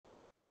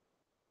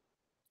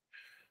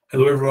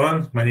Hello,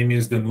 everyone. My name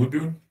is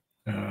Danubio.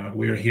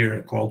 We are here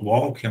at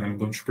CloudWalk, and I'm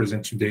going to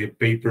present today a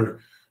paper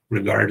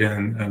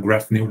regarding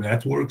graph neural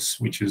networks,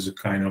 which is a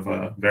kind of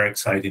a very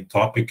exciting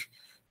topic.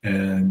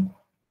 And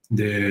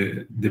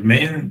the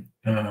main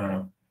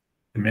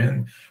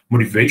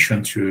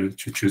motivation to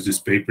choose this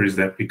paper is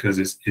that because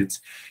it's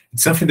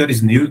something that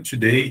is new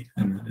today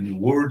in the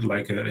world.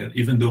 Like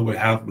even though we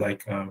have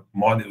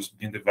models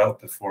being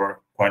developed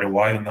for quite a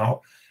while now,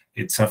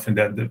 it's something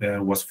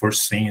that was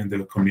first seen in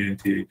the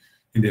community,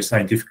 in the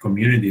scientific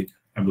community.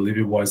 I believe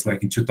it was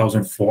like in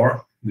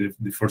 2004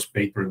 the first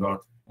paper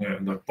got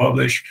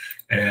published,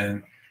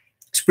 and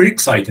it's pretty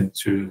exciting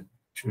to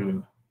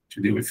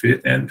deal with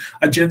it. And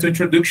a gentle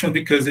introduction,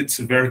 because it's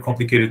a very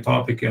complicated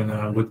topic, and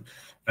I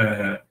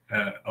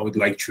would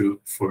like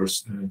to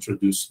first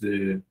introduce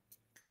the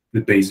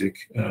basic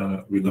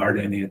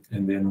regarding it,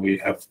 and then we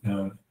have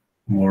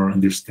more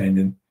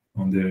understanding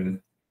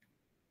on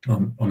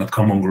a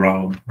common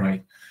ground,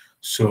 right?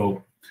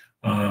 So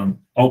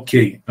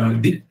okay,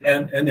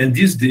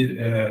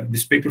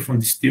 this paper from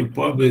Distill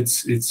pub,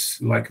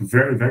 it's like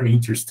very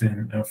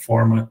interesting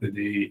format that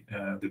they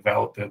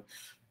developed.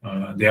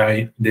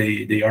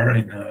 They are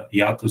in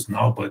hiatus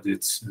now, but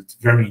it's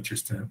very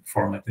interesting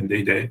format, and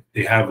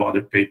they have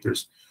other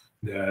papers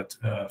that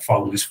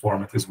follow this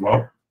format as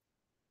well.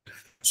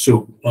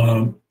 So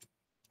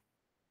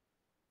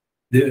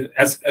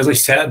as I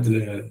said,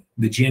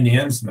 the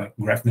GNNs, like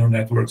graph neural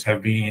networks,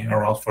 have been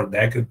around for a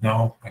decade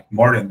now, like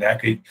more than a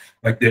decade.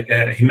 Like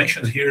he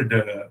mentions here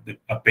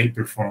a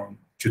paper from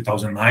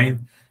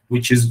 2009,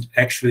 which is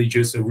actually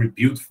just a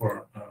rebuild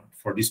for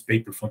this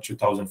paper from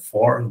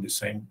 2004, the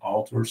same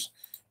authors.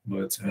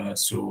 But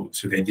so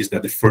the idea is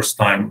that the first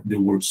time the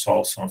world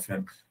saw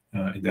something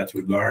in that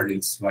regard,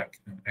 it's like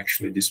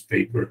actually this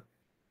paper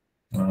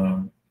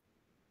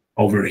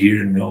over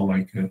here,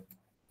 like.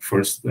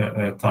 First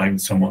time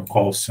someone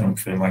calls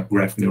something like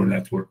graph neural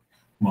network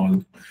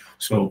model.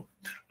 So,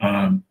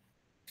 and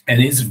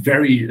it's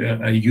very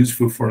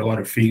useful for a lot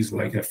of things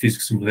like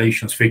physics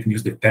simulations, fake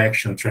news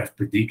detection, traffic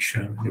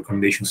prediction,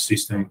 recommendation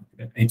system,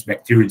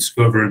 antibacterial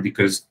discovery,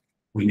 because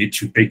we need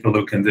to take a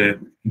look at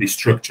the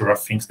structure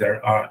of things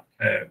that are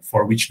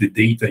for which the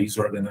data is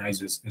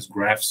organized as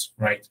graphs,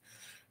 right?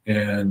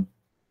 And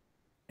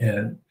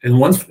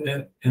one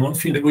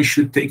thing that we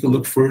should take a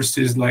look first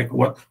is like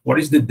what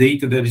is the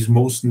data that is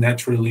most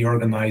naturally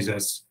organized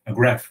as a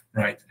graph,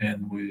 right?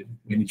 And we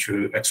need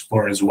to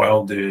explore as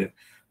well the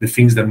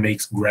things that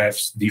makes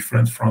graphs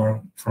different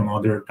from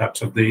other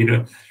types of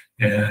data.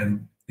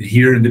 And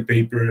here in the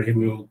paper, he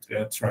will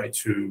try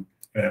to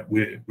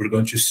we're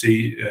going to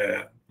see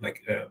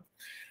like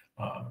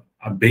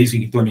a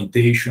basic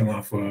implementation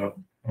of a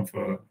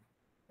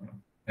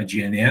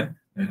GNN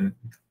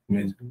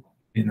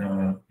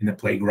in a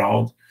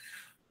playground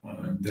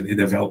that they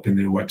developed in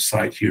their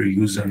website here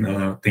using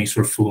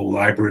TensorFlow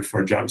library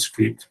for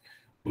JavaScript.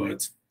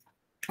 But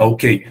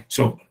okay,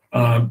 so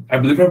I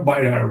believe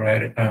everybody are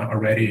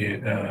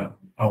already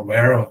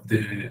aware of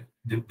the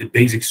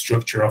basic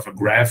structure of a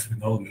graph.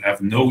 You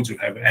have nodes, you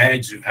have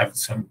edges, you have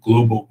some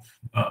global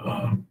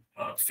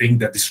thing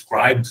that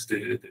describes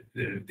the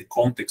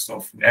context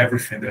of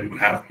everything that you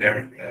have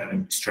there,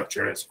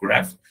 structure as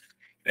graph.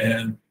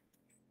 And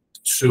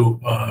so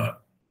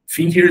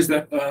thing here is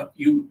that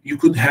you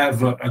could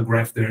have a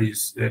graph that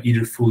is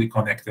either fully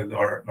connected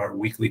or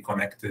weakly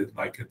connected.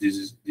 Like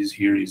this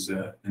here is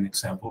an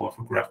example of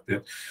a graph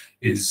that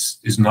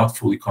is not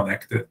fully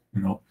connected,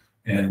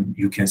 and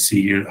you can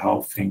see here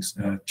how things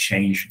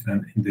change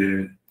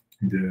in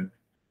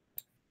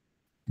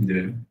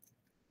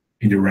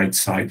the right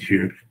side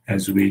here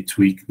as we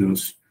tweak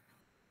those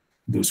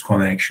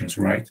connections,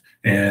 right?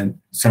 And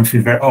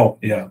something very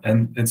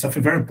and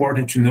something very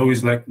important to know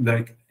is like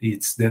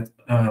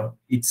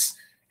it's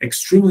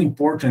extremely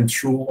important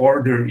to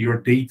order your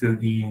data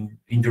in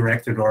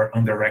indirected or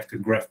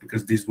undirected graph,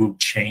 because this will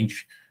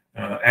change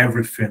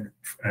everything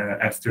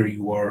after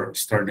you are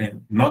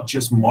starting not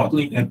just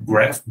modeling a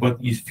graph, but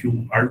if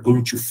you are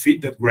going to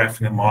fit that graph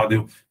in a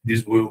model,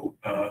 this will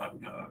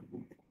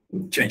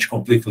change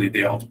completely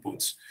the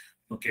outputs.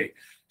 Okay,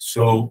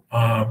 so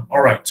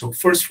all right, so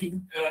first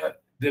thing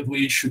that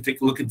we should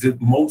take a look at, the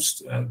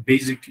most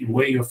basic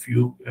way of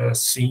you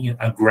seeing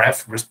a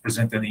graph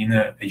represented in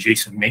an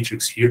adjacent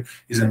matrix here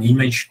is an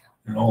image.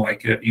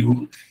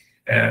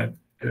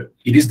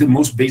 It is the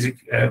most basic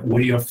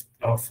way of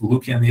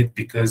looking at it,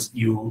 because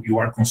you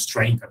are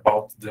constrained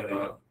about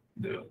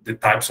the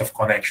types of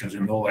connections.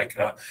 You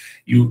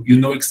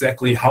know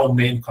exactly how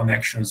many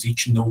connections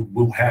each node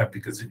will have,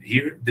 because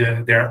here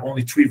there are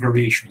only three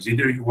variations.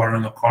 Either you are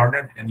on a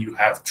corner and you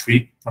have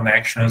 3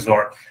 connections,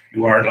 or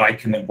you are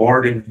like in a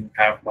board and you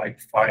have like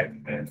five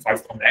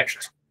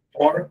connections,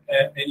 or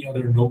any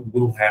other node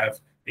will have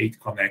 8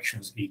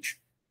 connections each.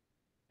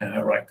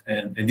 Right,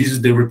 and this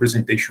is the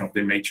representation of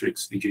the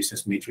matrix, the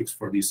adjacency matrix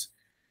for this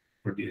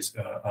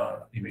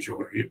image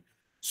over here.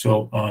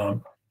 So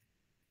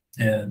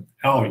and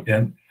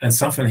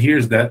something here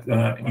is that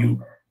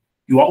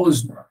you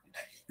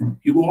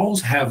you will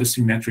always have a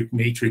symmetric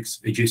matrix,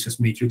 adjacent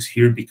matrix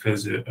here,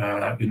 because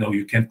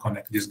you can't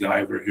connect this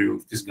guy over here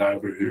with this guy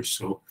over here,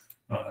 so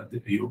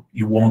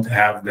you won't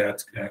have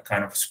that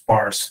kind of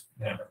sparse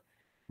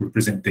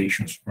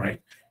representations,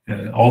 right?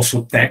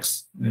 Also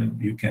text,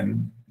 you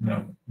can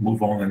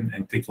move on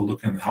and take a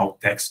look at how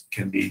text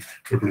can be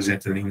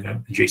represented in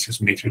the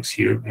adjacent matrix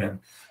here. And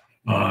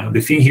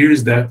the thing here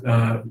is that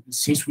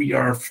since we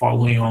are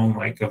following on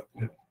like a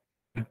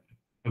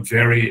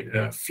very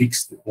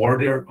fixed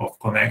order of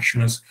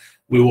connections,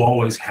 we will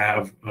always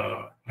have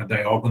a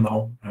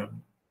diagonal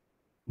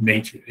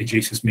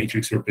adjacent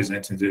matrix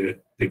representing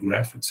the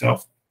graph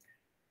itself.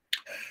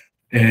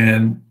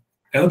 And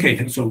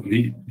okay, so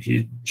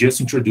he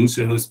just introduced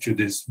us to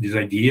this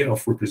idea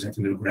of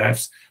representing the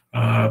graphs,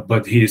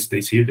 but he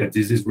states here that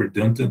this is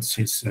redundant,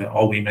 since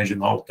all image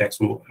and all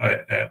text will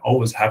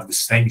always have the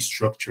same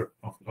structure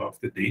of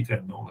the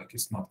data. No, like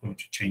it's not going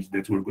to change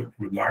that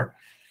regard.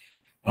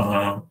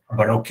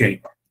 But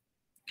okay,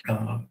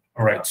 all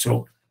right.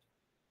 So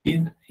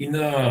in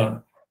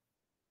the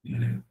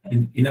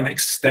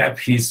next step,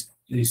 he's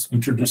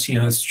introducing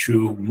us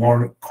to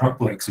more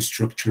complex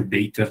structured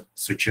data,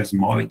 such as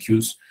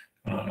molecules.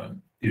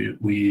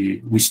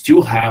 We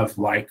still have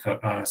like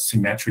a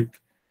symmetric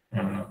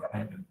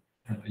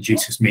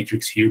adjacent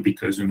matrix here,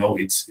 because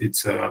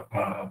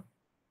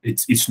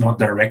it's not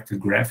directed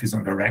graph, it's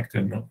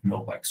undirected.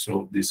 No, like,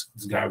 so this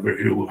guy over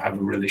here will have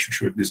a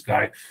relationship with this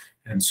guy,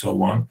 and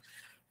so on.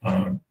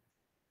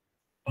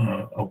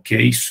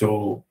 Okay,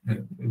 so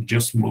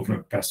just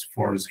moving past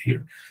forwards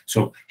here.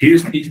 So here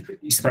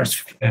it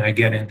starts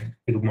getting a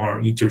little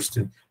more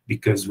interesting,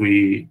 because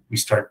we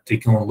start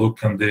taking a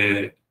look on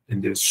the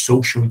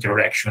social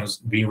interactions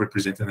being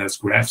represented as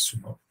graphs.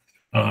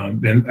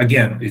 And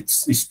again,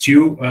 it's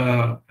still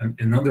an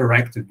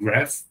undirected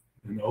graph.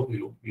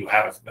 You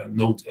have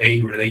node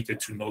A related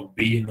to node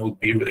B, and node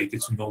B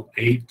related to node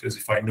A, because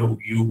if I know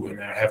you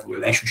and I have a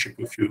relationship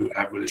with you, you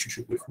have a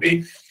relationship with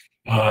me.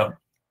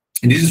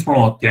 And this is from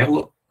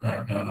Othello,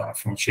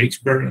 from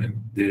Shakespeare,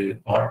 and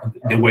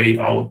the way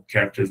all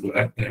characters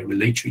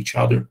relate to each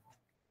other.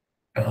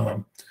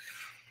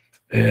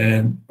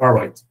 And all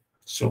right,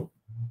 so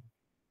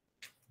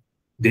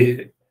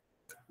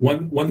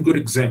one good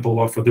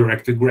example of a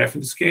directed graph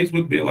in this case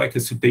would be like a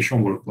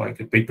citation work, like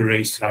a paper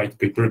A cite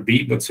paper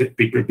B, but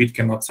paper B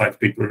cannot cite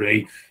paper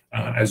A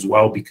as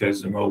well,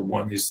 because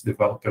one is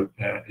developed,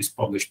 is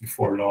published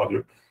before the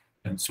other,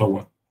 and so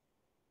on.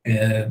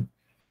 And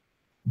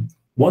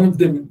one of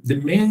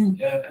the main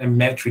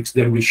metrics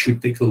that we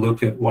should take a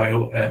look at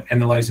while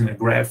analyzing a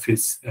graph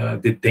is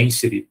the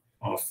density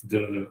of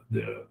the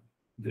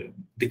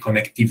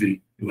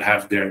connectivity you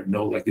have there.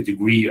 Like the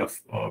degree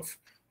of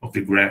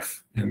the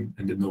graph and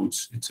the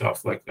nodes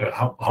itself, like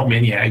how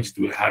many edges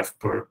do we have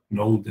per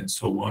node, and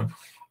so on.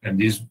 And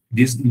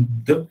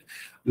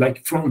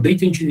like from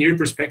data engineer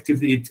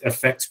perspective, it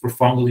affects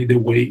profoundly the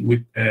way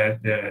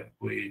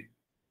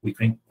we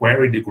can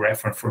query the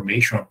graph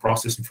information or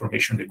process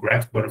information in the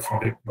graph, but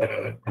from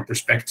the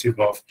perspective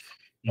of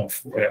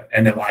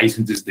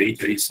analyzing this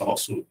data is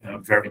also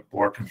very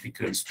important,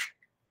 because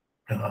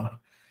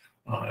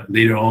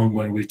later on,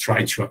 when we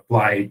try to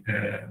apply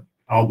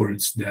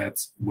algorithms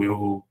that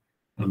will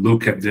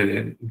look at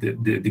the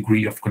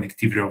degree of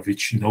connectivity of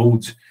each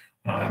node,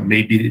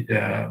 maybe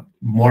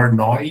more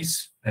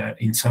noise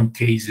in some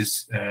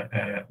cases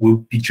will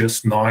be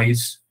just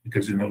noise,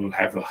 because we'll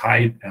have a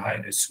high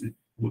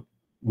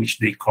which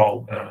they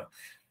call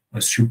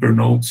super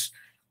nodes,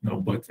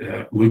 but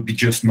will be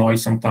just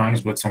noise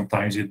sometimes, but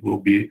sometimes it will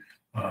be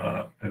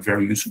a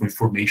very useful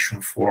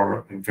information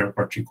for very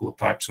particular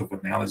types of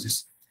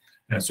analysis.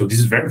 So this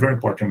is very, very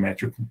important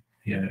metric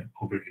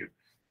over here.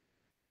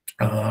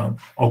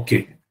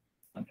 Okay.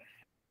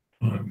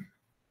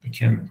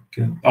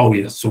 Oh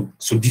yeah. So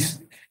this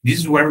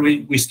is where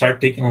we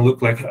start taking a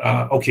look. Like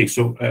okay,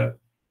 so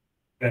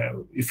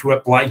if you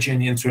apply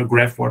GNN to a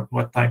graph,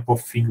 what type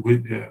of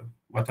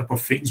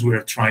things we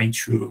are trying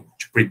to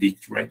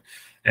predict, right?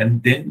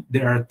 And then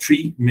there are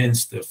three main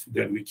stuff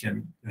that we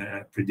can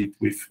predict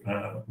with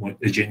a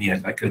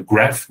GNN, like a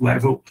graph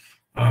level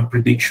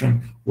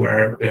prediction,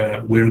 where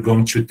we're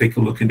going to take a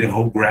look at the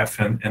whole graph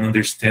and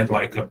understand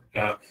like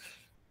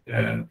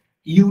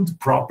yield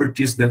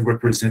properties that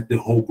represent the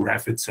whole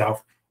graph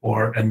itself,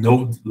 or a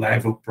node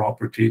level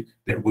property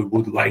that we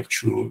would like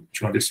to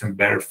understand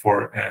better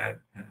for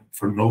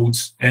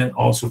nodes, and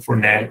also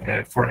for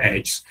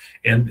edges.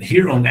 And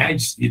here on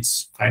edge,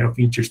 it's kind of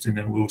interesting,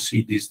 and we'll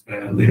see this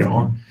later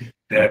on,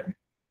 that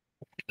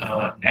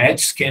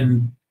edges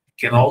can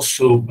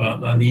also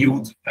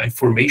yield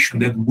information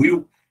that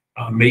will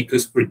make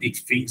us predict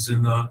things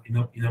in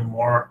a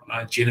more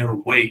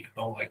general way.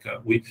 Like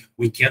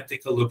we can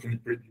take a look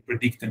at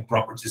predicting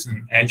properties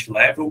in edge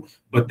level,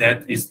 but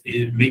that is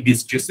maybe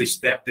it's just a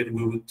step that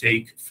we will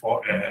take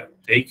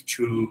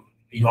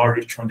in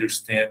order to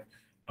understand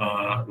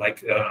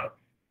like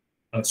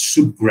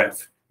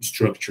subgraph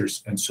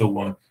structures and so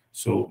on.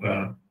 So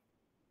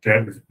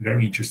very,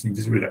 very interesting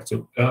this regard.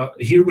 So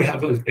here we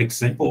have an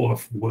example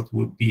of what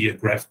would be a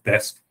graph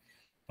task.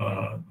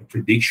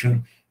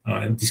 prediction.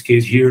 In this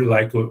case here,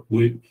 like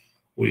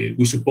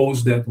we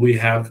suppose that we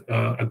have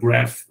a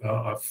graph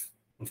of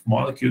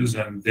molecules,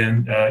 and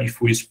then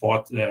if we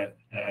spot the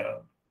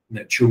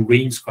two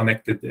rings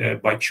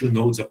connected by two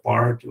nodes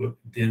apart,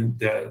 then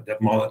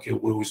that molecule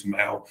will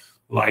smell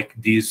like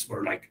this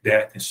or like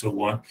that, and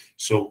so on.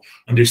 So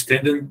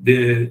understanding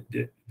the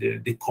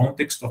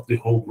context of the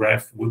whole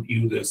graph would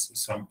yield us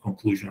some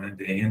conclusion at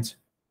the end,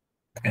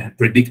 and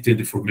predicted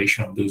the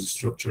formation of those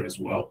structures as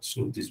well.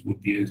 So this would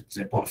be an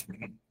example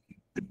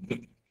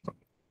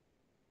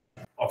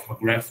of a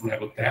graph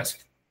level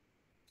task.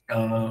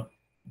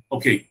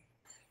 Okay.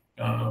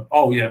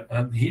 Oh yeah,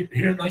 and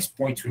here a nice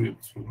point to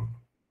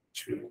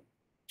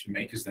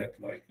make is that,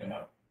 like,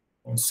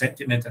 on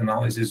sentiment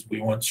analysis,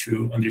 we want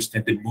to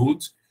understand the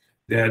mood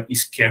that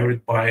is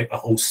carried by a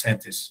whole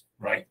sentence,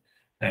 right?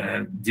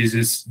 And this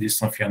is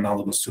something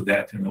analogous to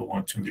that, and I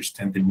want to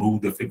understand the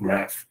mood of the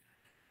graph.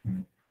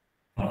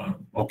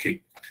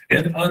 Okay,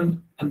 and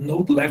on a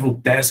node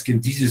level task,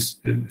 and this is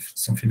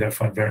something that I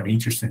find very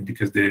interesting,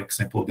 because the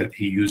example that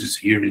he uses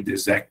here is the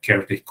Zach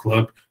Character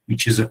Club,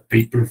 which is a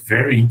paper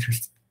very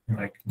interesting,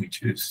 like,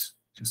 which is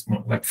just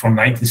like from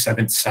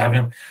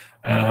 1977,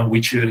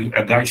 which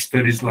a guy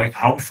studies like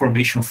how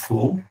information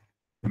flow,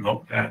 you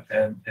know,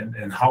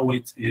 and how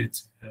it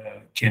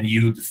can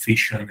yield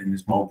fission in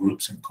small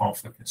groups and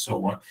conflict and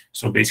so on.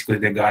 So basically,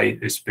 the guy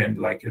spent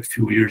like a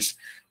few years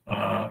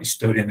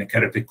studying the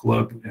Karate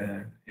Club,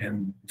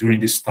 and during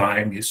this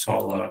time he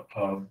saw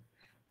a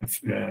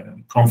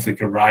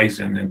conflict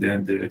arising, and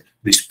then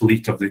the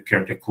split of the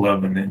Karate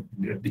Club, and then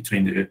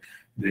between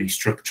the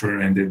instructor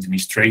and the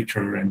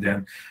administrator, and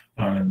then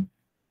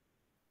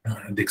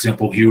the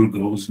example here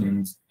goes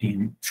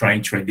in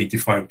trying to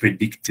identify or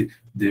predict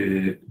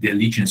the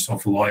allegiance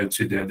of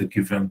loyalty that the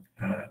given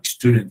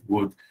student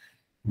would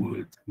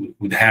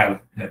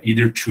have,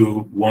 either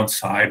to one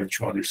side or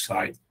to other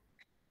side.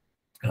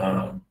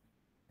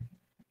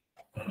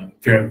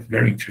 Very,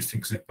 very interesting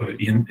example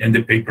in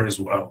the paper as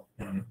well.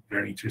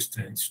 Very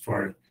interesting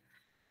story.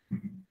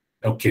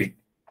 Okay.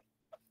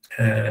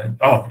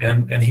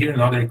 And here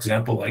another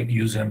example, like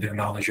using the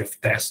knowledge of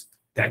text,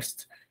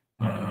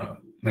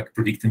 like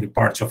predicting the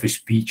parts of a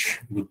speech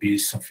would be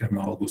something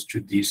analogous to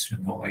this, you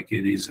know, like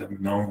it is a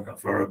noun, a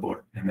verb,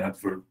 or an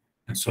adverb,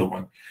 and so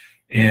on.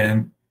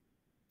 And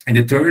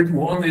the third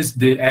one is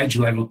the edge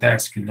level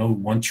task. You know,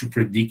 want to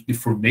predict the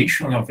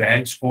formation of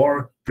edges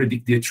or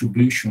predict the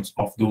attributions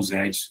of those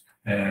edges.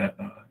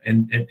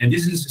 And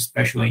this is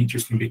especially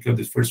interesting because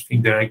the first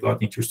thing that I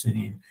got interested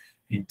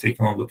in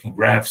taking a look at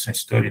graphs and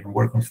studying and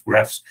working with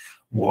graphs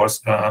was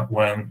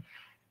when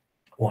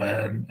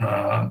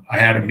I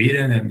had a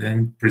meeting and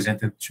then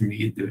presented to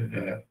me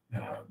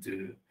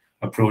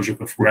a project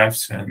of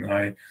graphs, and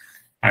I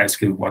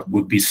asked what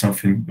would be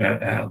something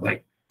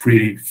like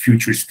pretty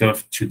future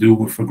stuff to do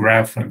with a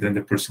graph, and then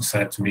the person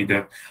said to me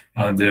that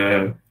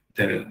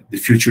the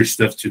future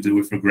stuff to do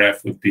with a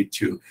graph would be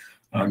to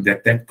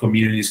detect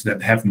communities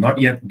that have not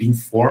yet been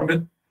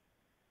formed,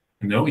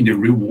 you know, in the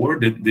real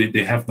world,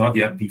 they have not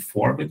yet been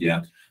formed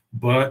yet,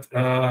 but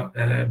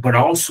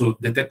also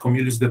detect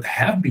communities that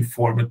have been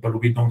formed, but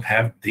we don't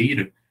have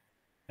data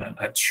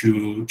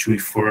to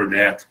infer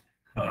that,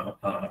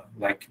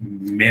 like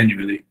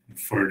manually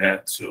infer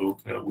that. So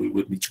we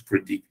would need to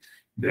predict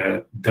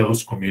that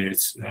those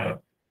communities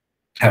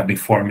have been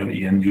formed,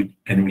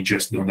 and we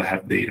just don't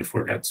have data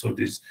for that. So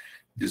this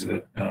is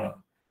a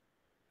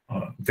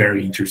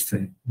very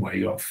interesting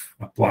way of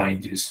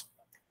applying this.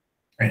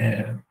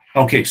 And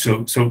okay,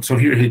 so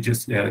here he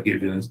just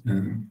gave us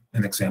an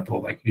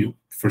example, like you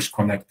first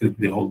connected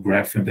the whole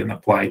graph and then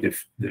applied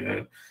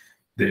the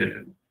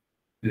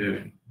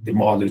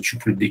model to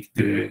predict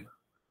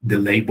the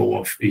label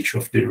of each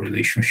of the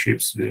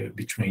relationships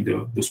between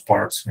those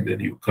parts, and then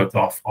you cut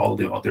off all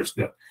the others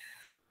that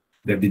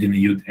didn't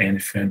yield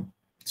anything.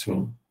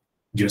 So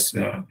just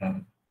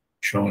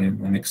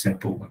showing an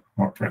example, like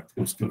more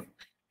practical stuff.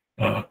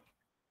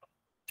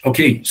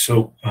 Okay,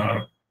 so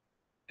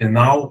and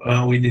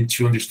now we need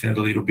to understand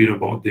a little bit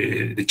about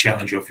the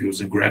challenge of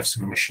using graphs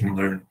in a machine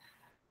learning,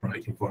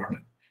 right,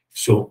 environment.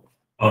 So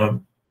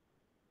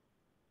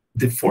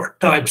the four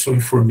types of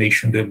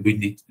information that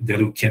we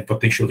can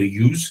potentially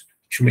use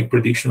to make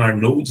prediction are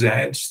nodes,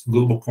 edges,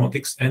 global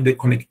context, and the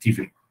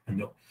connectivity. You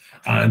know,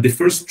 the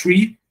first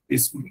three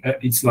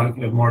it's like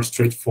more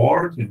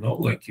straightforward. You know,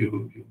 like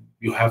you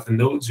have the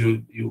nodes,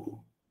 you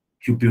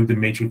build the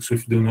matrix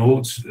with the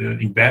nodes,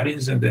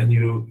 embeddings, and then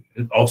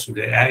also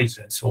the edges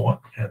and so on,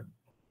 and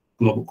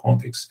global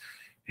context,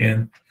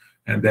 and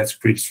that's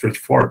pretty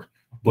straightforward.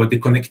 But the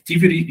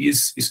connectivity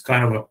is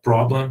kind of a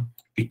problem,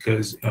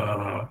 because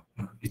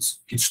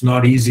it's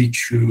not easy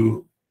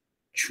to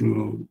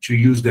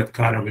use that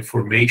kind of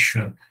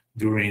information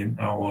during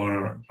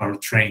our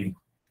training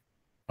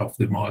of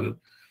the model.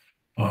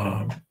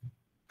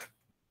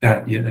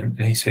 Yeah, and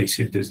he says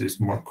this is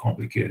more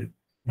complicated.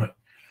 Right?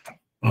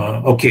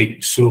 Okay,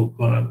 so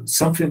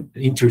something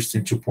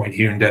interesting to point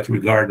here in that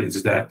regard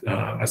is that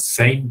a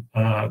same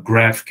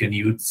graph can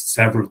use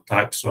several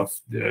types of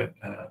the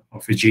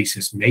of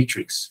adjacency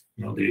matrix.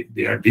 You know,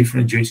 they are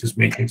different adjacency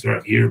matrix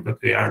are here, but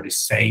they are the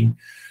same.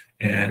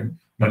 And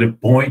another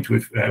point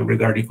with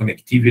regarding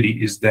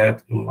connectivity is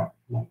that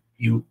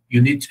you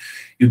need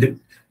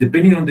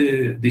depending on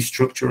the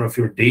structure of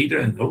your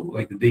data, you know,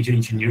 like the data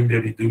engineering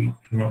that you do,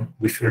 you know,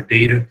 with your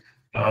data.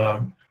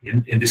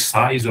 In the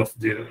size of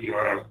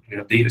your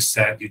data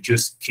set, you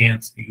just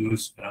can't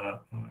use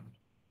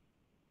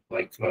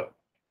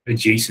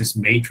adjacency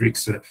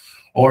matrix,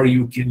 or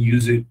you can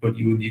use it, but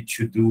you need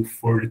to do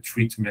further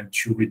treatment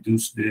to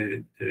reduce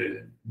the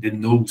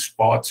null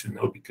spots, you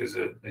know, because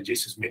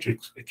adjacency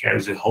matrix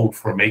carries a whole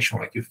formation.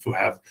 Like if you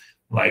have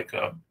like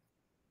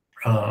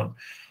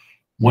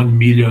 1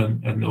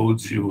 million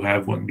nodes, you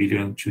have 1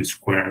 million to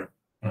square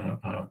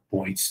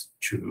points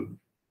to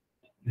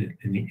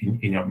in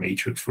your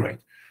matrix, right?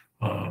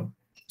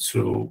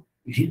 So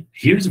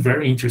here's a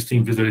very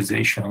interesting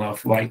visualization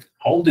of like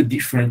all the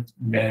different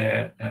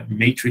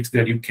matrix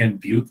that you can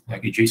build,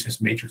 like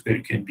adjacency matrix that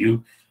you can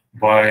build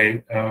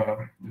by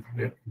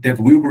that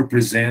will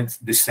represent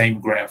the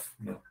same graph.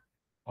 You know,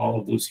 all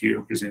of those here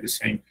represent the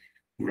same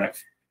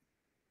graph.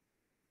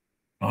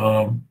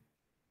 Now,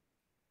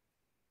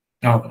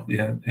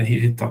 yeah, and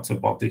he talks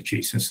about the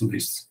adjacency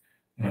lists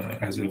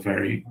as a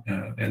very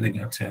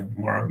elegant and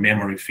more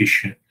memory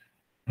efficient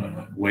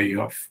way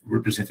of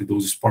representing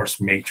those sparse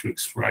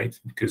matrix, right?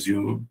 Because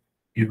you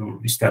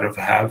instead of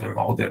having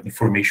all that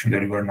information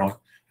that you are not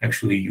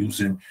actually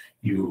using,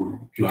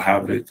 you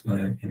have it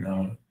in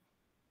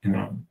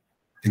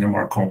a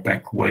more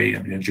compact way,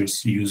 and you're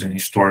just using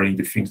and storing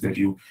the things that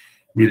you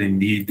really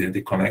need and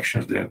the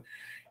connections that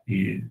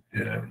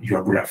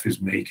your graph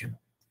is making.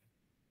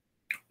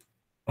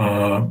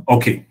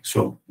 Okay,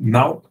 so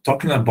now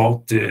talking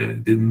about the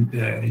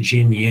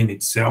GNN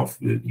itself,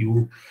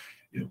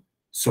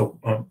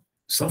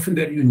 something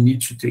that you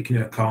need to take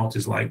into account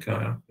is like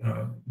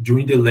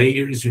during the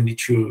layers, you need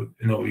to,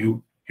 you know,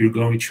 you're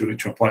going to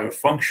apply a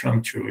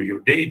function to your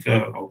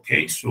data.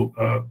 Okay, so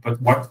but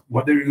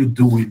what are you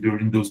doing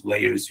during those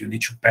layers? You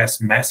need to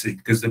pass message,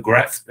 because the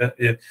graph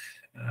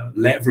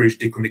leverage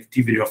the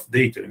connectivity of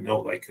data. You know,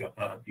 like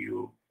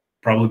you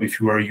probably, if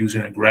you are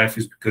using a graph,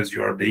 is because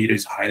your data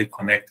is highly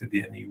connected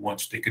and you want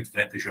to take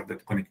advantage of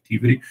that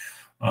connectivity.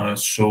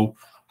 So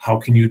how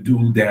can you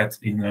do that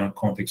in a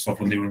context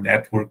of a neural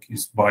network?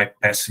 Is by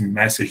passing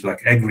message,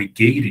 like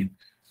aggregating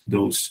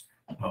those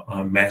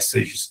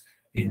messages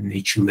in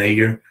each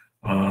layer,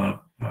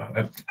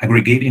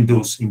 aggregating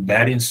those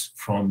embeddings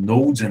from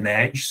nodes and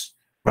edges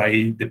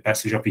by the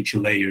passage of each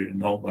layer. You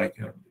know, like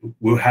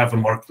we'll have a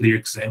more clear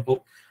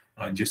example.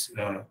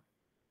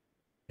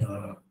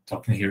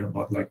 Talking here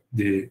about like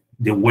the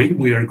way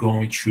we are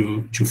going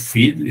to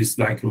feed is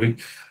like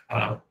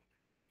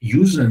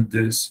using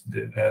this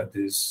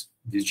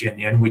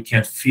GNN, we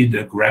can feed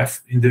a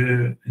graph in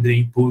the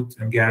input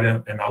and get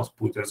an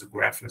output as a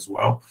graph as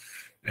well.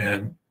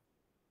 And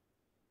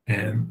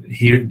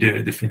here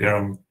the thing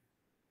that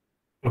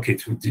okay,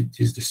 so this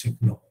is the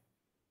signal.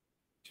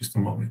 Just a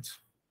moment.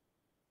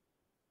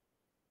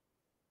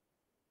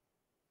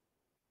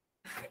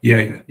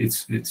 Yeah,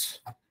 it's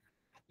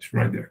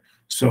right there.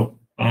 So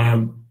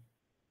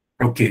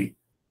okay,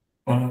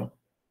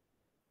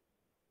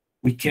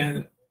 we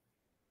can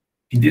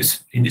in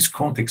this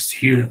context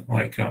here,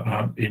 like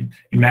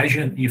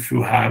imagine if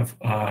you have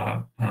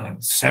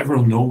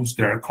several nodes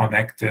that are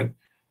connected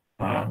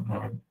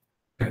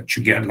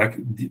together, like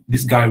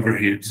this guy over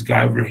here. This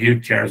guy over here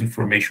carries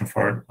information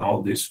for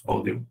all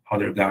the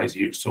other guys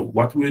here. So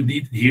what we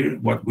need here,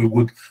 what we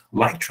would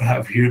like to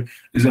have here,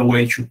 is a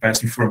way to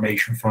pass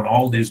information from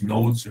all these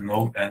nodes, you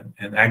know, and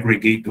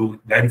aggregate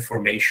that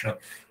information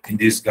in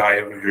this guy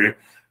over here,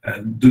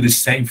 and do the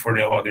same for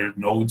the other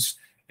nodes,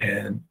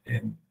 and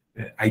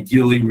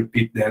ideally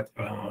repeat that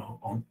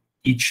on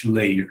each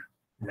layer,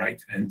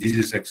 right? And this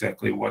is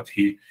exactly what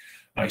he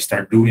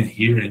start doing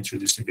here,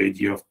 introducing the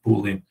idea of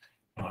pulling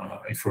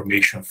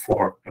information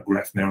for a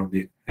graph neural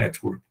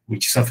network,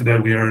 which is something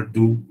that we are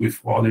do with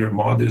other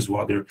models,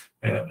 other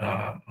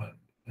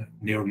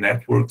neural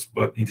networks.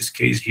 But in this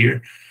case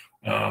here,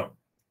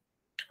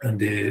 and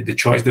the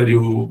choice that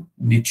you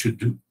need to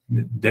do,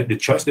 the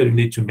choice that you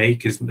need to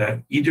make is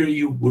that either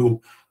you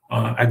will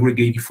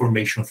aggregate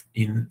information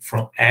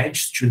from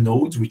edge to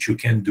nodes, which you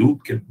can do.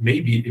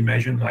 Maybe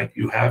imagine like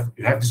you have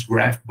this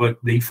graph, but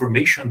the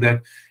information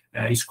that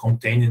is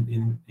contained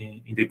in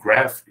the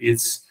graph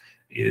is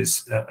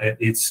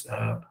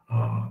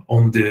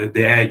on the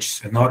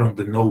edge and not on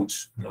the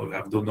nodes. You know, you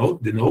have the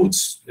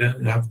nodes,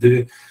 and have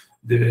the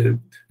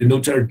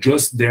nodes are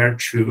just there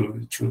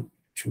to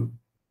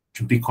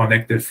be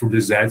connected through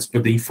the edges,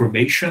 but the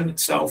information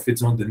itself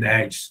is on the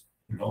edge.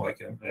 You know,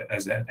 like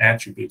as an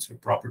attributes or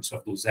properties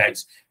of those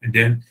edges. And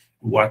then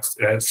what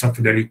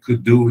something that you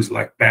could do is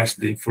like pass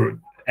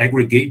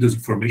aggregate those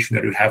information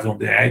that you have on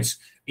the edge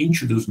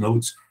into those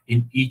nodes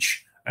in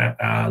each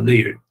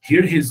layer.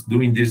 Here he's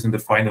doing this in the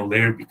final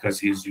layer because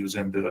he's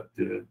using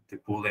the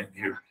pooling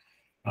here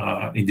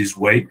in this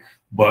way,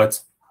 but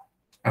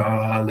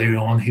later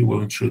on he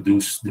will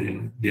introduce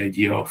the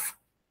idea of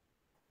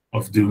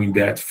doing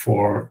that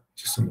for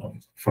just a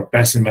moment, for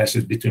passing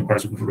messages between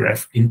parts of the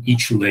graph in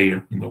each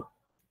layer,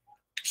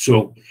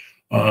 So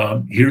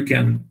here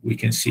we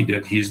can see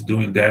that he's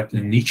doing that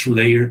in each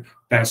layer,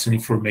 passing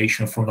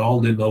information from all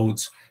the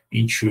nodes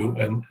into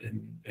and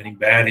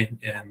embedding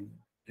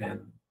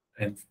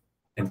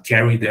and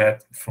carry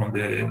that from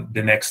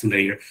the next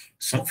layer.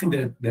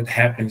 Something that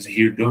happens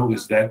here though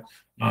is that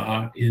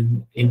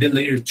in the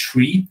layer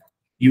 3,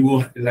 you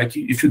will, like,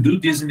 if you do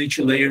this in each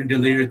layer, in the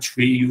layer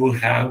 3, you will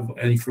have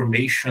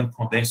information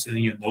condensed in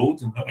your node,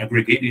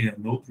 aggregated in a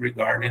node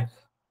regarding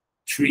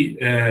three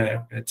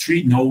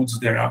nodes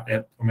that are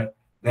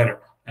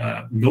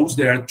nodes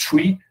that are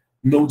 3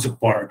 nodes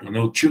apart,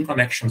 2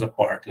 connections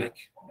apart. Like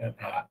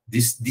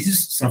this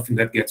is something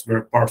that gets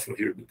very powerful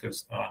here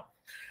because,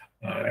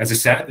 as I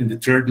said, in the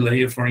 3rd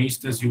layer, for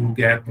instance, you will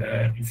get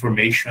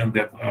information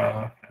that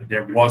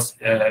there was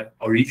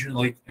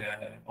originally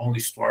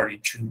only stored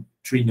in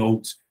 3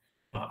 nodes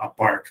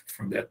apart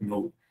from that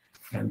node.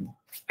 And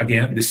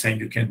again, the same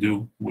you can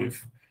do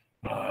with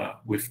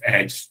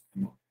edges.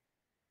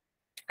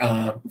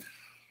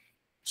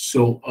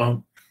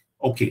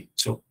 Okay,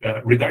 so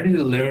regarding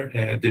the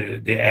layer,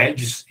 the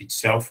edges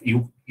itself,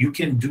 you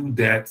can do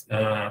that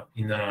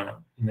in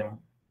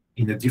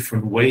a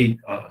different way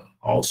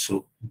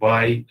also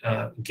by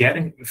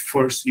getting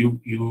first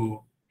you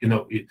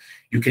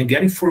can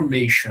get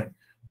information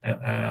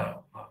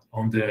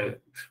on the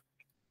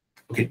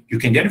you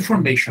can get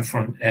information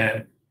from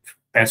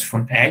pass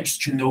from edge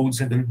to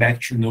nodes and then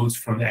back to nodes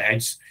from the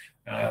edge.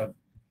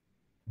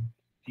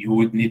 You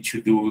would need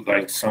to do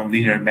like some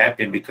linear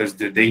mapping because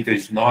the data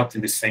is not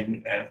in the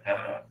same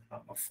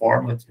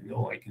format,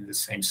 like in the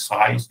same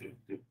size.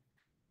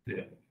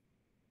 The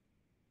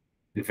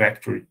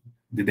vector,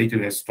 the data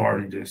that's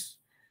stored in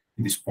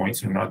these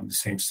points are not in the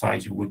same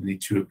size. You would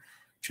need to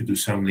do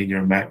some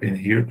linear mapping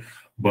here,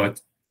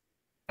 but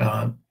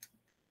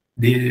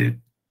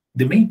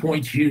the main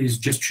point here is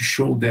just to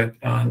show that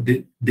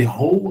the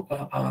whole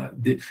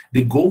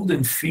the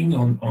golden thing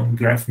on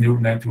graph neural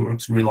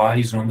networks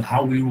relies on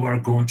how you are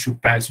going to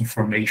pass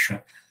information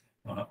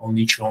on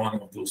each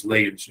one of those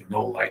layers.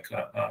 Like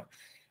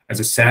as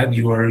I said,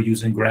 you are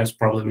using graphs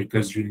probably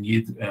because you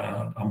need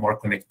a more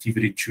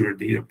connectivity to your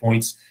data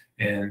points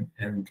and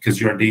because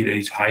your data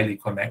is highly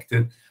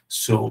connected.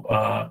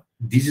 So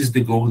this is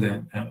the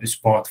golden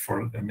spot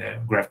for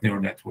graph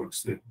neural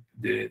networks,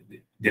 the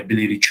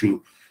ability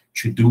to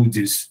do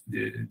this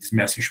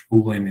message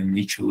pooling in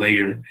each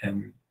layer,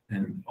 and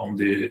on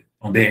the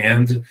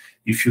end,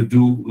 if you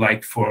do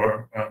like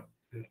for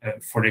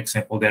the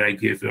example that I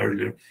gave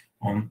earlier,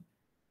 on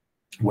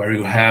where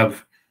you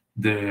have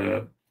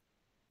the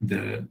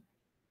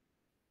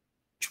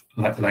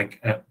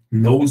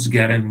nodes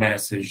getting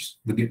message,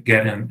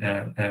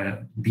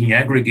 being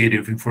aggregated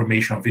with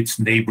information of its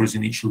neighbors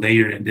in each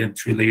layer, and then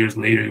 3 layers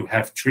later you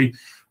have 3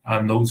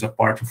 nodes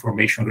apart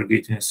information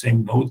aggregated in the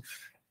same node.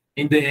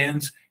 In the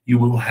end, you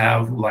will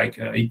have like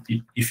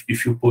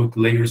if you put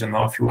layers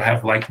enough, you will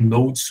have like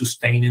nodes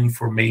sustaining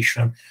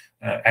information,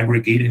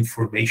 aggregated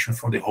information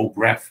from the whole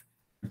graph.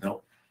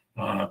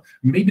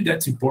 Maybe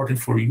that's important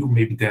for you,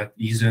 maybe that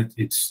isn't.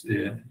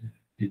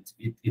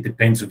 It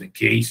depends on the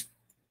case.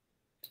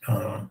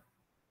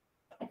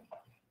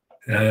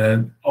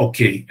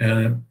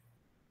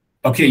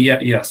 Okay,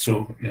 yeah.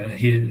 So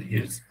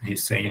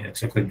he's saying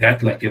exactly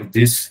that. Like if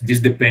this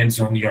depends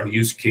on your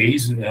use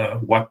case.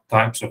 What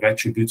types of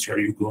attributes are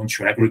you going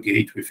to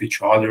aggregate with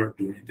each other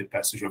during the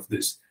passage of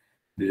these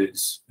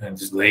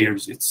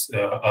layers? It's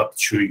up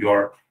to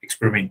your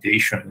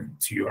experimentation,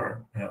 to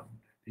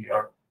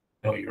your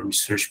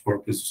research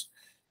purpose,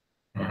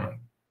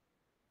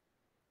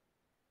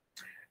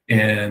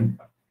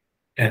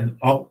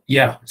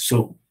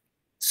 So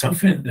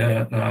something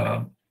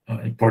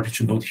important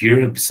to note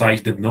here,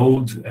 besides the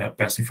node,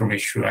 pass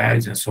information to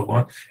edge and so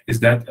on, is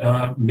that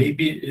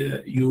maybe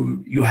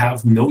you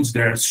have nodes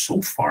that are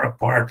so far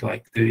apart,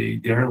 like they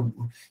are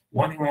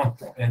one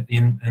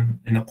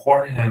in a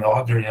corner and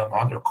another in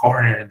another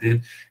corner, and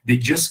they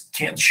just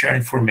can't share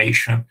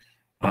information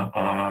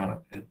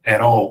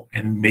at all,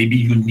 and maybe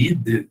you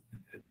need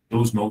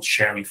those nodes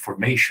share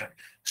information.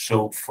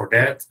 So for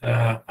that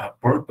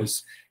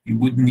purpose, you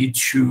would need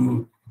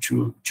to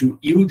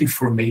yield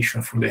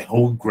information from the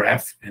whole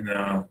graph in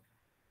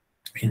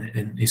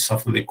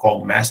something they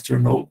call master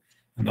node.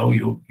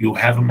 You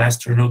have a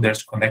master node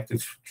that's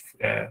connected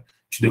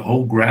to the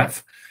whole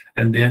graph,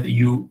 and then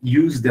you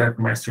use that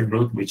master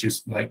node, which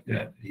is like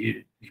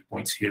he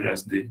points here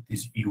as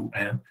this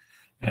UN.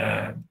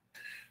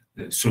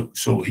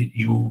 So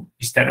you,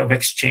 instead of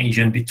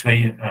exchanging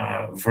between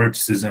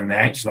vertices and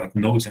edges, like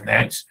nodes and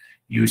edges,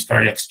 you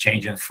start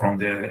exchanging from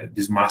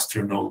this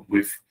master node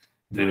with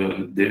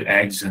the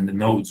edges and the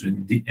nodes,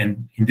 and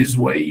in this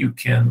way you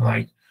can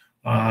like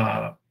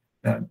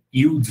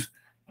yield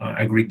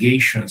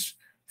aggregations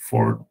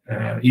for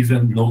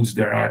even nodes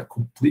that are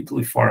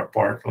completely far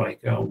apart, like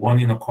one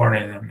in a corner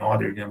and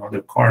another in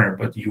another corner,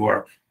 but you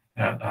are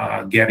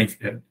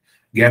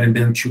getting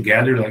them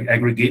together, like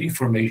aggregating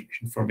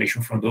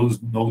information from those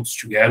nodes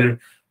together,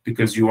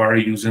 because you are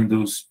using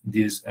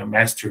this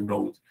master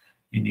node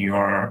in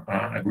your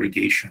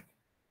aggregation,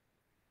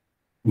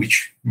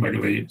 which, by the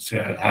way,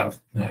 have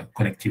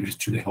connectivity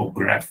to the whole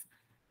graph.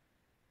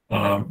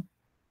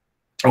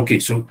 Okay,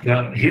 so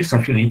here's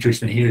something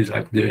interesting. Here is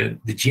like the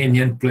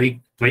GNN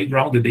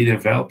playground that they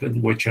developed,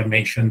 which I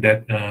mentioned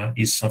that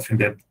is something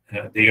that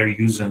they are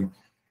using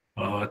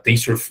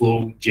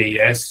TensorFlow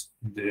JS,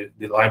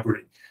 the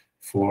library,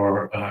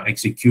 for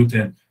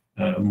executing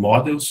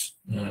models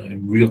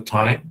in real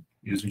time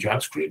using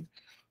JavaScript.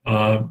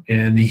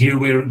 And here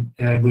we're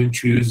going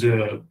to use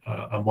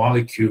a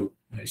molecule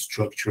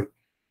structure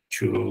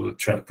to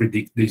try to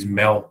predict the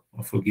smell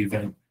of a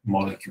given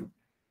molecule.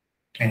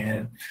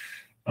 And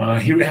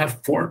here we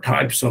have 4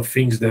 types of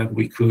things that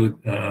we could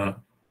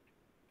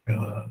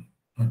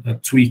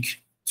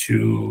tweak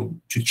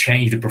to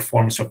change the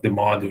performance of the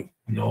model.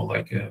 You know,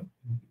 like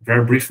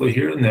very briefly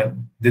here,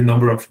 the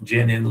number of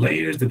GNN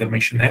layers, the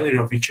dimensionality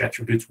of each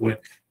attribute we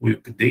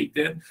update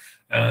them,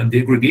 the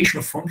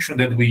aggregation function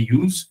that we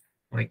use.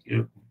 Like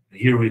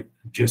here we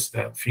just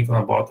thinking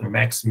about the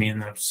max,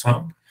 min, or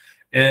sum,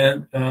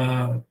 and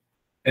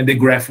the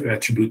graph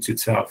attributes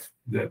itself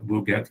that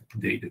will get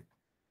updated.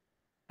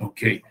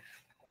 Okay.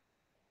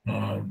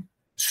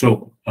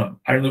 So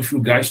I don't know if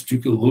you guys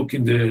took a look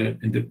in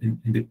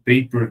the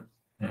paper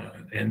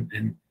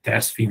and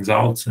test things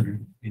out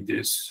in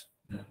this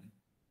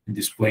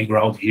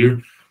playground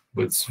here,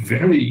 but it's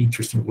very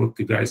interesting work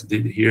you guys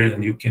did here,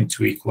 and you can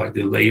tweak like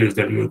the layers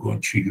that you're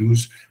going to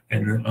use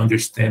and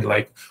understand,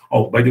 like,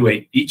 oh, by the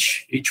way,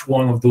 each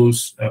one of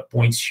those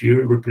points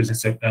here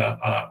represents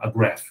a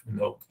graph, you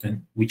know,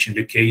 and which in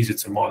the case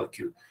it's a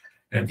molecule,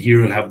 and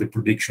here you have the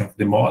prediction of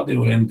the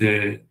model and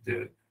the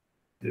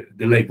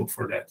label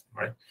for that,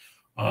 right?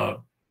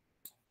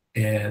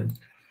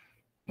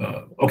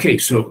 Okay,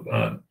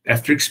 so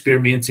after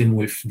experimenting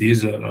with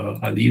this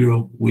a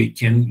little, we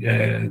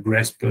can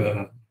grasp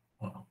a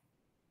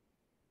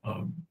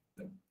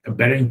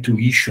better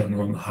intuition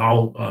on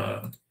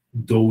how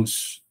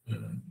those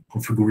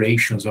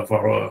configurations of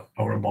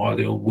our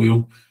model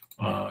will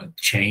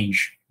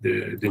change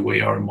the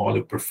way our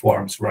model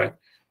performs, right?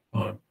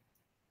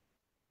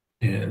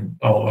 And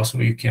also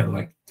you can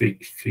like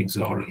take things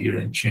out of here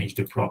and change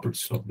the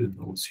properties of the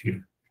nodes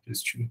here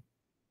just to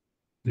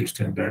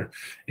understand better.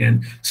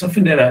 And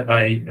something that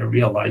I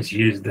realize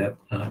here is that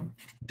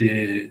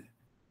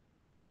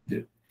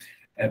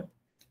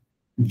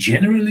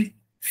generally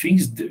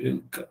things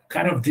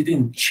kind of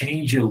didn't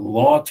change a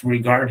lot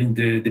regarding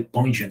the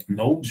pungent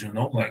nodes, you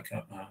know, like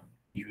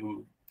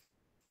you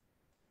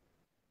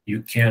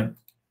can,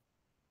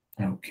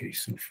 okay,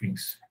 so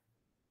things.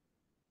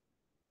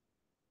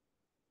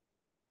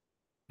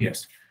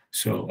 Yes.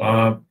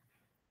 So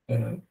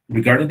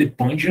regarding the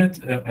pungent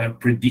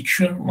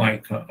prediction,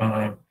 like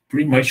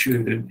pretty much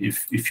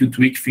if you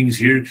tweak things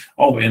here,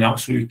 oh, and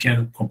also you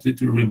can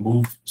completely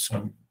remove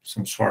some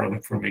sort of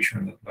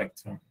information, like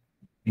some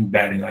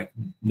embedding, like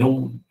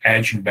no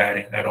edge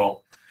embedding at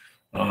all.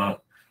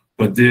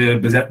 But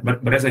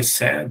as I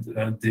said,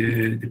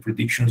 the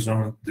predictions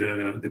on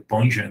the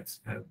pungent,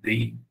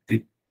 they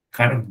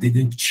kind of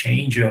didn't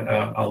change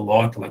a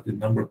lot, like the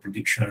number of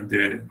prediction.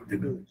 Did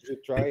you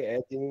try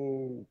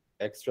adding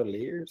extra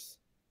layers?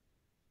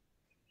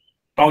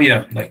 Oh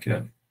yeah, like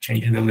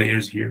changing the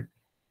layers here.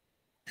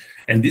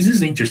 And this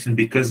is interesting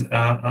because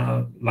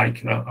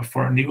like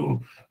for a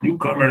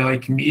newcomer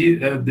like me,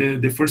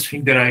 the first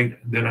thing that I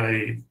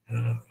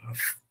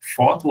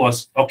thought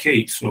was,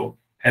 okay, so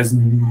as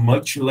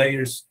much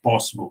layers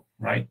possible,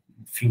 right?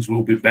 Things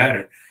will be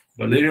better.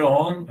 But later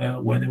on,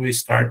 when we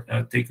start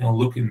taking a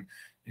look in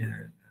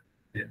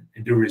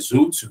the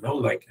results, you know,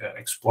 like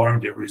exploring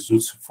the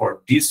results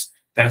for these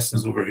tests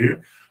over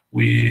here,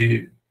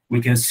 we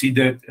can see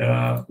that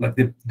like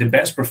the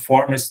best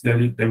performance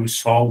that we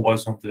saw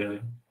was on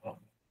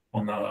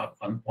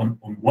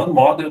one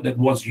model that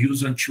was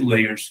using 2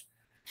 layers,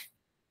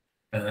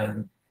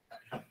 and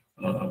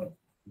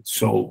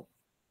so,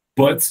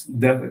 but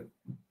there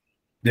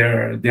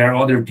are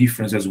other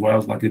differences as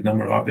well, like the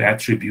number of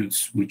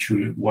attributes which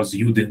was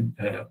using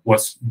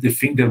was the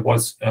thing that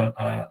was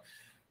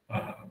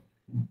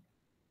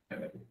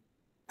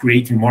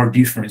creating more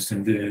difference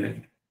in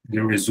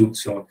the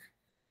results of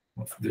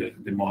the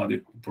model,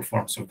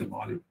 performance of the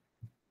model.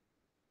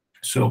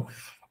 So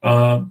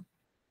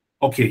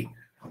okay,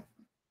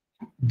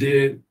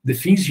 the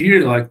things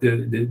here, like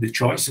the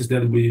choices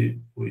that we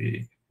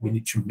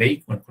need to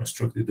make when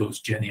constructing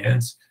those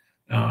GNNs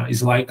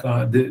is like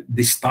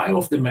the style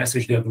of the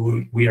message that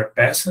we are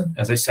passing.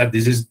 As I said,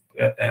 this is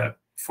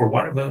for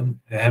what I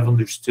have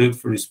understood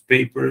for this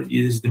paper,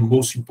 is the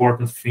most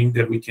important thing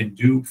that we can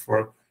do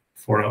for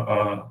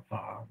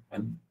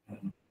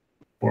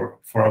for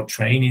our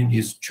training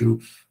is to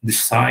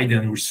decide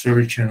and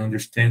research and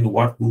understand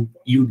what will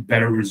yield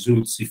better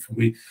results if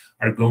we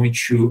are going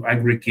to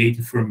aggregate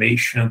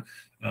information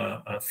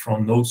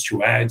from nodes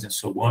to ads and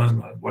so on.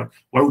 What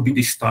would be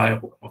the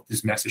style of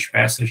this message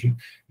passaging,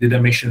 the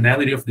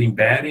dimensionality of the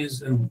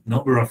embeddings and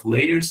number of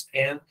layers,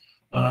 and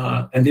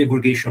the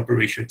aggregation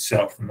operation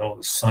itself, the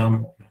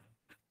sum,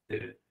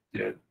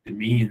 the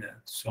mean,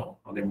 and so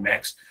on, the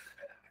max.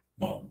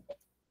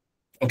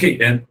 Okay,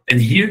 and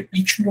here,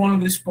 each one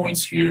of these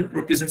points here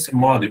represents a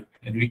model,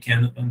 and we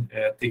can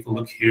take a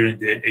look here in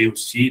the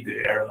AOC, the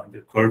area on the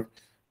curve,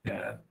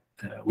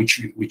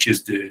 which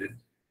is the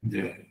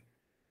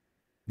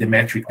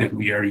metric that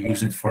we are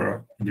using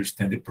for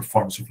understand the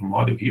performance of a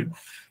model here.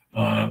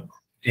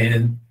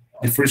 And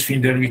the first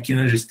thing that we can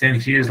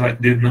understand here is like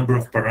the number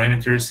of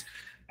parameters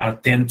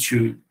tend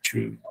to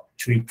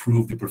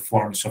improve the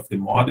performance of the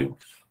model,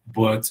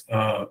 but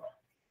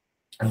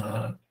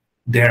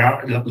there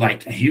are,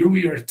 like here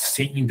we are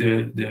seeing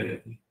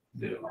the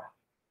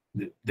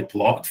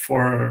plot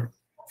for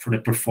the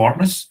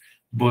performance,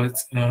 but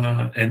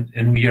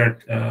and we are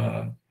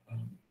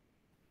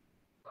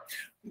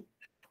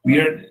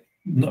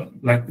not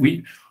like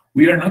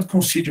we are not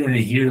considering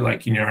here,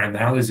 like in our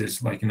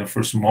analysis, like in the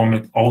first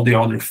moment, all the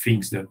other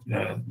things that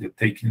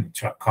take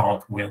into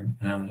account when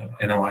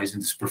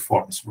analyzing this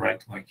performance,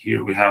 right? Like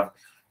here we have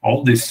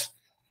all this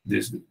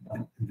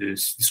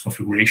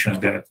configuration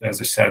that,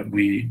 as I said,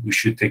 we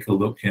should take a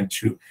look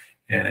into,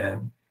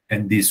 and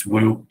this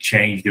will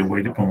change the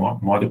way the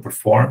model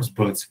performs.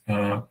 But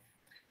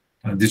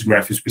this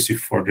graph is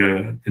specific for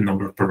the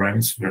number of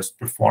parameters versus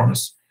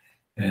performance,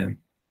 and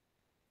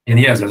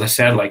yes, as I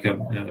said, like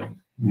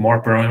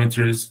more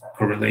parameters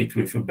correlate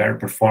with a better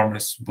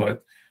performance,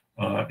 but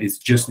it's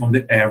just on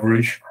the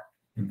average,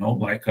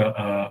 like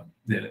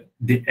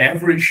the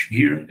average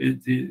here.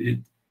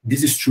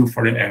 This is true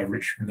for the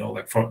average,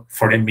 like for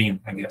the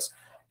mean, I guess.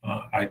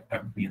 I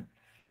mean,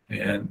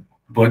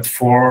 but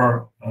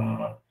for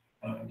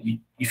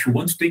if you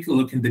want to take a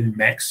look at the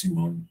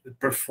maximum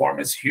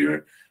performance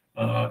here,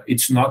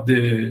 it's not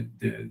the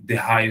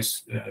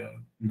highest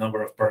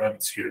number of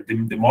parameters here.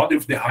 The model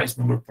of the highest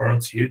number of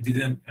parameters here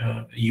didn't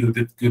yield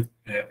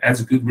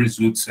as good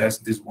results as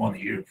this one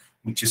here,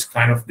 which is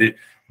kind of the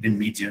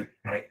median,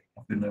 right,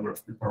 of the number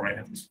of the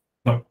parameters.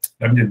 No,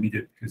 not the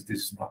median, because this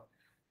is not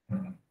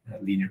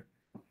linear.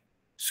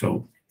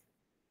 So,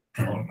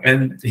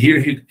 and here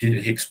he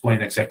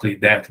explained exactly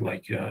that.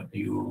 Like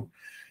you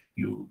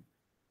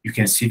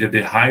can see that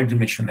the higher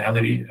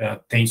dimensionality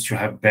tends to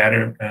have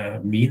better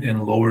mean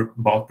and lower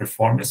bulk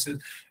performances,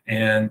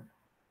 and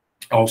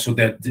also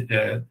that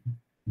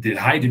the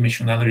high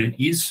dimensionality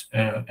is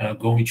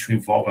going to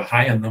involve a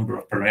higher number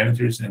of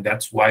parameters, and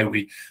that's why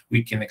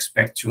we can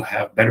expect to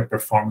have better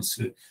performance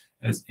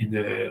as in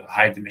the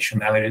high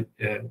dimensionality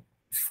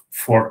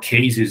for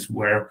cases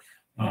where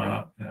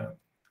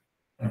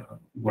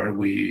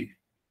we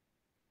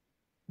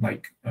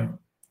like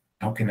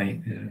how can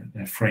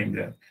I frame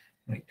that?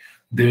 Like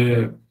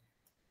the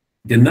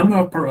number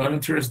of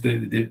parameters,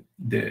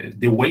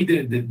 the way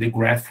the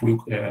graph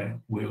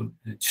will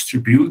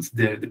distribute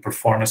the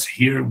performance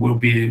here will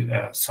be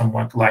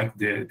somewhat like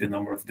the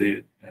number of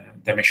the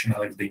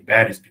dimensionality of the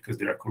embeddings, because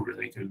they are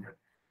correlated.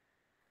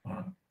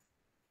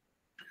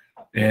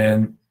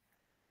 And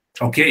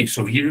okay,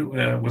 so here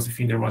was the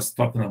thing that was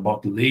talking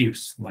about the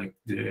layers, like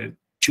the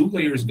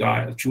two-layer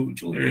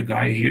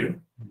guy here,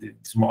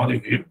 this model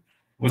here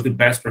was the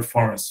best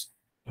performance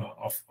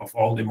of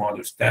all the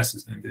models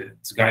tested, and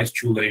this guy is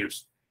 2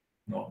 layers,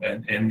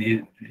 and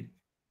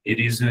it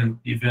isn't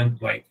even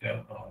like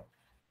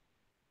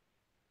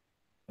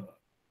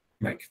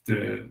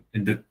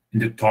in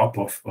the top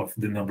of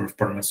the number of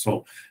parameters.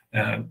 So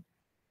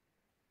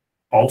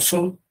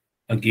also,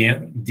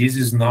 again, this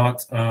is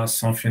not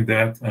something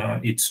that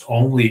it's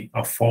only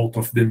a fault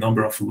of the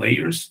number of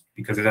layers,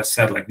 because as I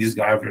said, like this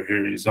guy over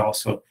here is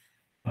also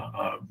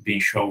being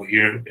shown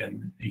here,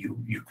 and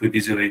you could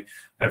easily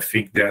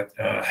think that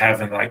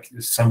having like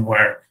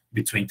somewhere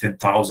between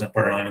 10,000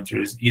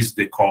 parameters is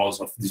the cause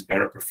of this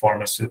better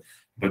performance.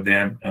 But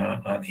then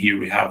and here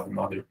we have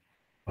another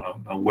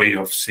a way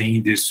of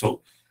saying this.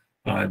 So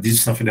this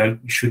is something that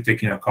you should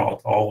take into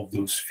account all of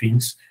those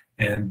things,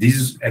 and this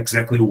is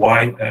exactly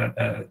why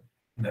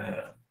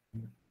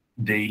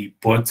they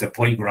put a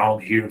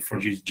playground here for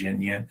this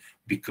GNN,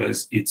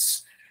 because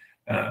it's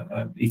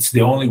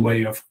the only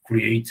way of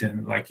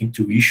creating like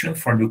intuition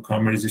for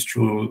newcomers is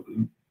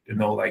to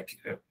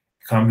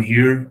come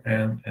here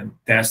and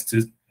test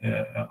it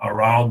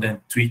around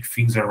and tweak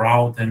things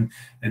around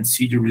and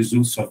see the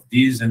results of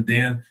this, and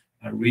then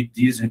read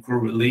this and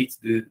correlate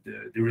the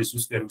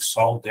results that we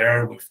saw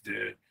there with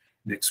the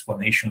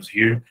explanations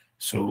here.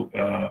 So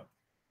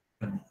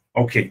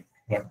okay,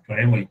 but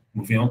anyway,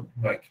 moving on,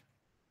 like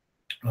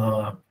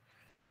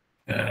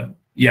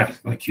yeah,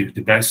 like here,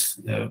 the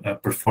best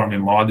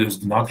performing models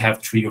do not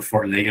have 3 or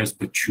 4 layers,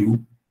 but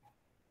 2.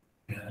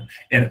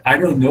 And I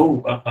don't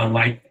know,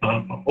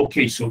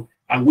 okay, so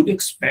I would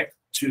expect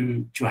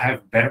to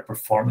have better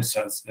performance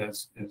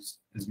as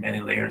many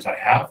layers I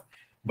have.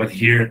 But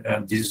here,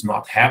 this is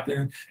not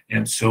happening,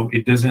 and so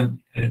it doesn't.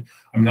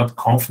 I'm not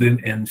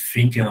confident in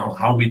thinking on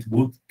how it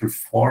would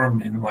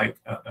perform in like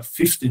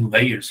 15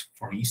 layers,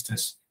 for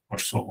instance, or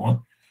so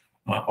on.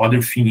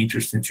 Other thing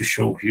interesting to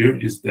show here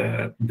is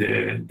the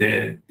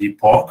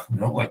epoch, you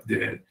know, like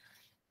the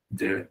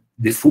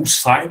full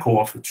cycle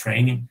of the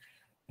training.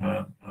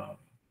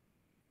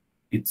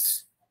 It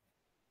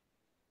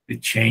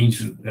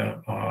changed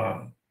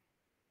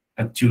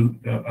until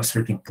a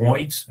certain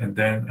point, and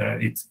then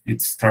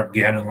it start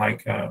getting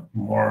like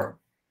more.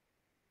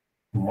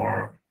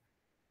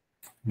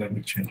 Let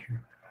me change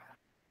here.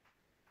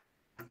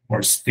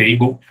 More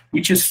stable,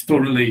 which is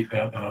totally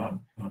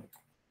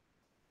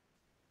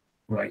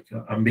like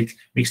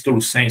makes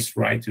total sense,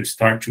 right? To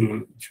start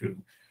to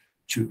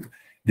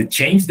the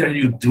change that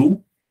you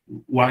do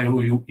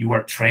while you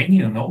are training,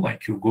 you know,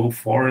 like you go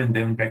forward and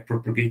then back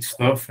propagate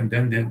stuff, and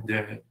then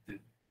the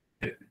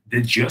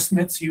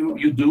adjustments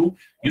you do,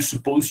 you're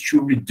supposed to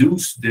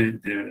reduce the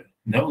you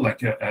know,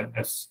 like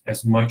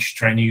as much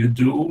training you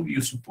do,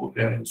 you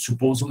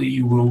supposedly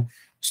you will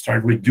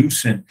start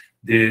reducing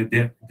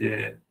the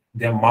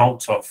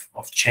amount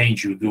of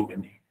change you do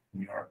in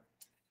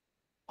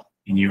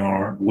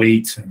your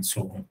weights and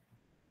so on.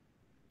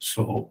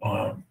 So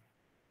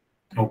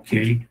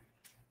okay,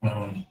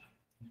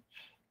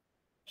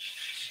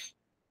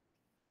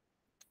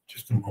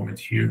 just a moment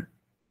here.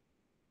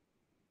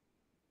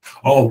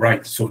 All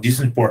right, so this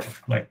is important.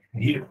 Like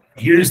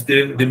here's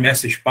the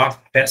message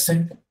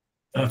passing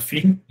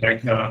thing.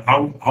 Like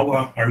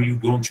how are you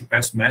going to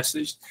pass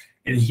message?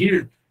 And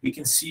here we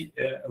can see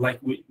like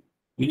we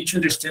need to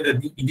understand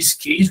that in this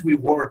case we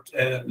were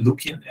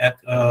looking at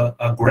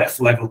a graph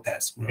level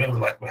task. Remember,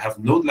 like we have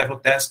node level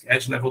task,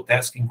 edge level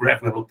task, and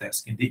graph level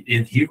task.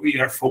 And here we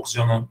are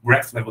focusing on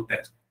graph level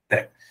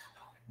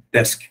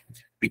task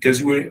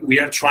because we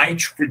are trying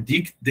to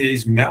predict the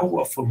smell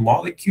of a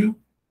molecule.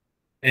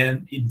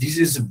 And this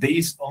is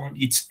based on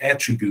its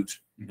attribute,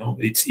 you know,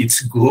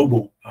 it's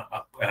global.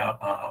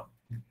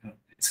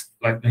 It's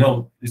like, you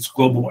know, it's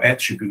global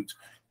attribute.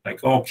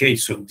 Like, okay,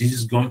 so this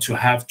is going to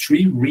have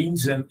 3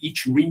 rings, and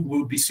each ring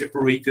will be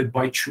separated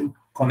by 2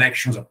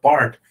 connections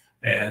apart,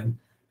 and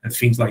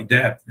things like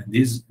that. And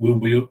this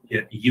will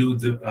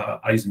yield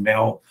a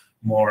smell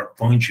more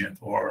pungent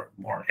or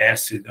more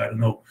acid. I don't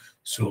know.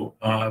 So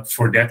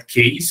for that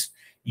case,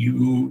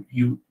 you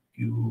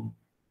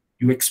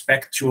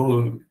expect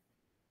to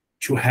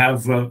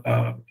have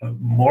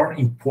more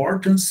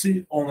importance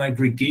on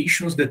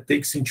aggregations that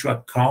takes into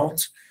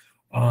account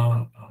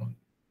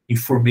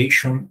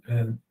information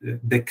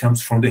that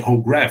comes from the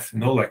whole graph. You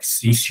know, like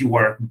since you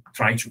are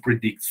trying to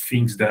predict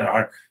things that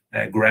are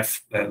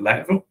graph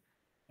level,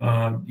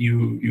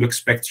 you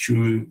expect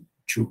to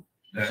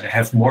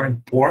have more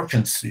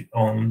importance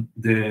on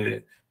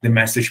the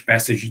message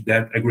passage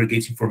that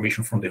aggregates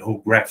information from the whole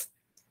graph.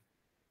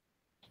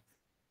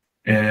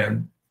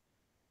 And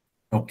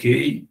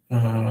okay,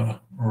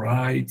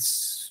 right.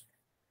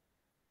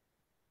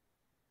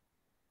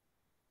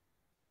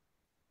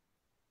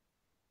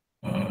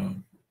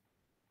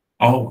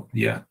 Oh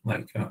yeah,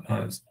 like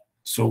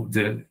so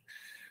the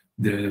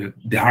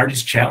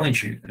hardest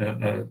challenge,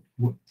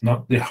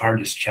 not the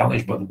hardest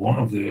challenge, but one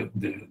of the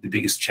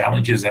biggest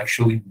challenges is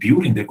actually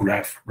building the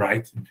graph,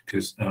 right?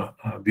 Because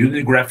building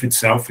the graph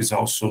itself is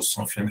also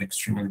something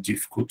extremely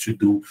difficult to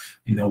do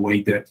in a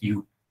way that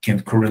you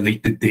can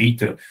correlate the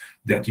data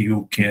that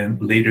you can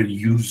later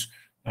use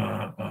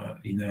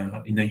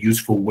in a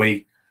useful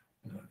way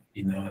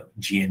in a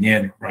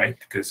GNN, right?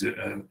 Because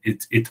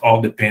it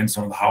all depends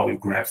on how your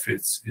graph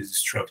is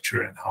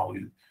structured and how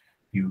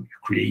you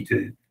create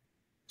it.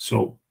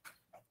 So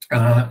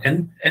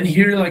and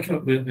here, like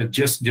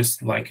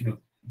just like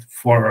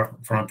for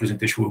our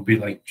presentation will be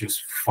like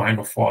just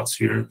final thoughts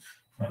here,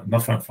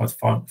 not final thoughts,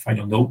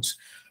 final notes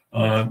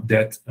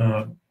that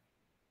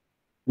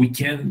we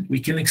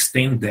can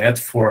extend that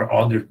for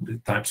other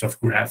types of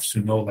graphs.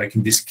 You know, like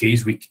in this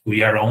case,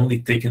 we are only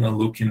taking a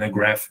look in a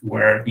graph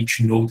where each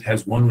node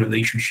has one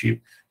relationship,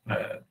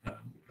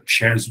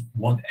 shares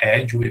one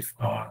edge with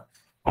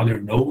other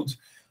nodes,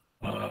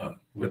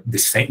 with the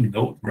same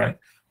node, right?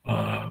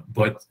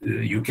 But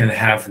you can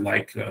have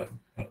like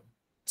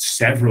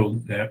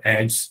several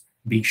edges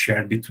being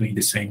shared between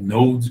the same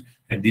nodes,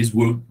 and this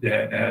will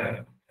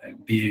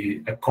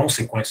be a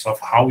consequence of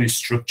how you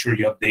structure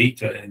your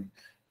data and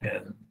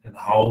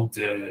how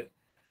the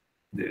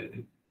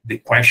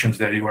questions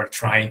that you are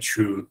trying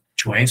to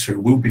answer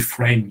will be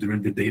framed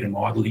during the data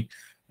modeling,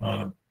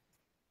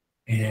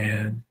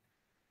 and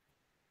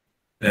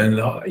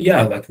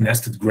yeah, like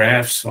nested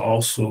graphs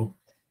also.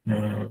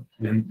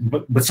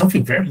 But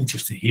something very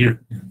interesting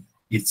here,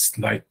 it's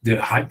like the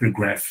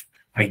hypergraph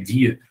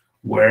idea,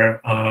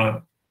 where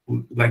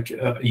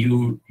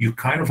you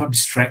kind of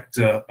abstract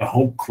a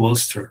whole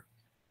cluster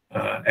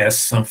as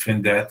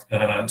something that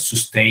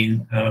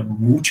sustain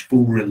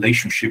multiple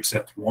relationships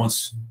at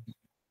once,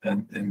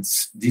 and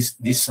this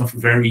is something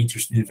very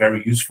interesting,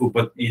 very useful,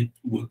 but it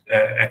would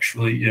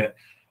actually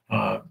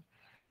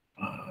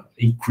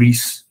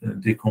increase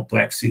the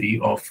complexity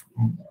of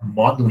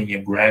modeling a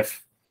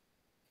graph,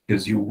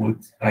 because you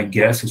would,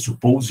 I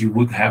suppose you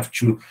would have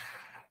to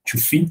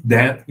think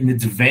that in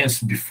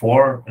advance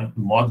before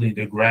modeling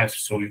the graph,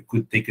 so you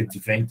could take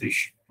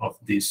advantage of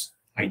this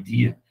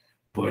idea.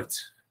 But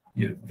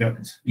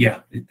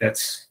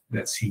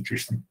that's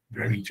interesting,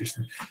 very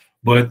interesting.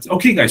 But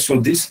okay, guys, so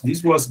this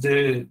was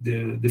the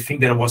thing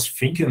that I was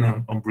thinking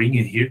on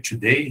bringing here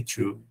today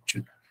to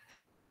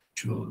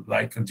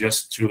like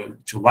just to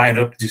light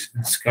up these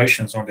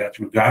discussions on that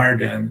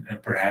regard, and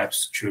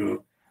perhaps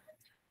to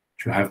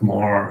have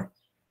more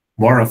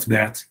of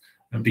that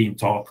being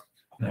talked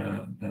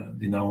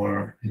in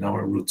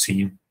our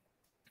routine.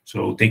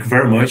 So thank you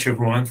very much,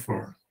 everyone,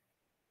 for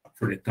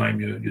the time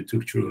you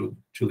took to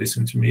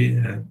listen to me.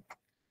 And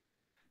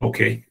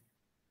okay.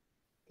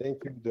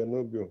 Thank you,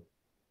 Danubio.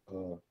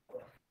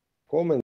 Comment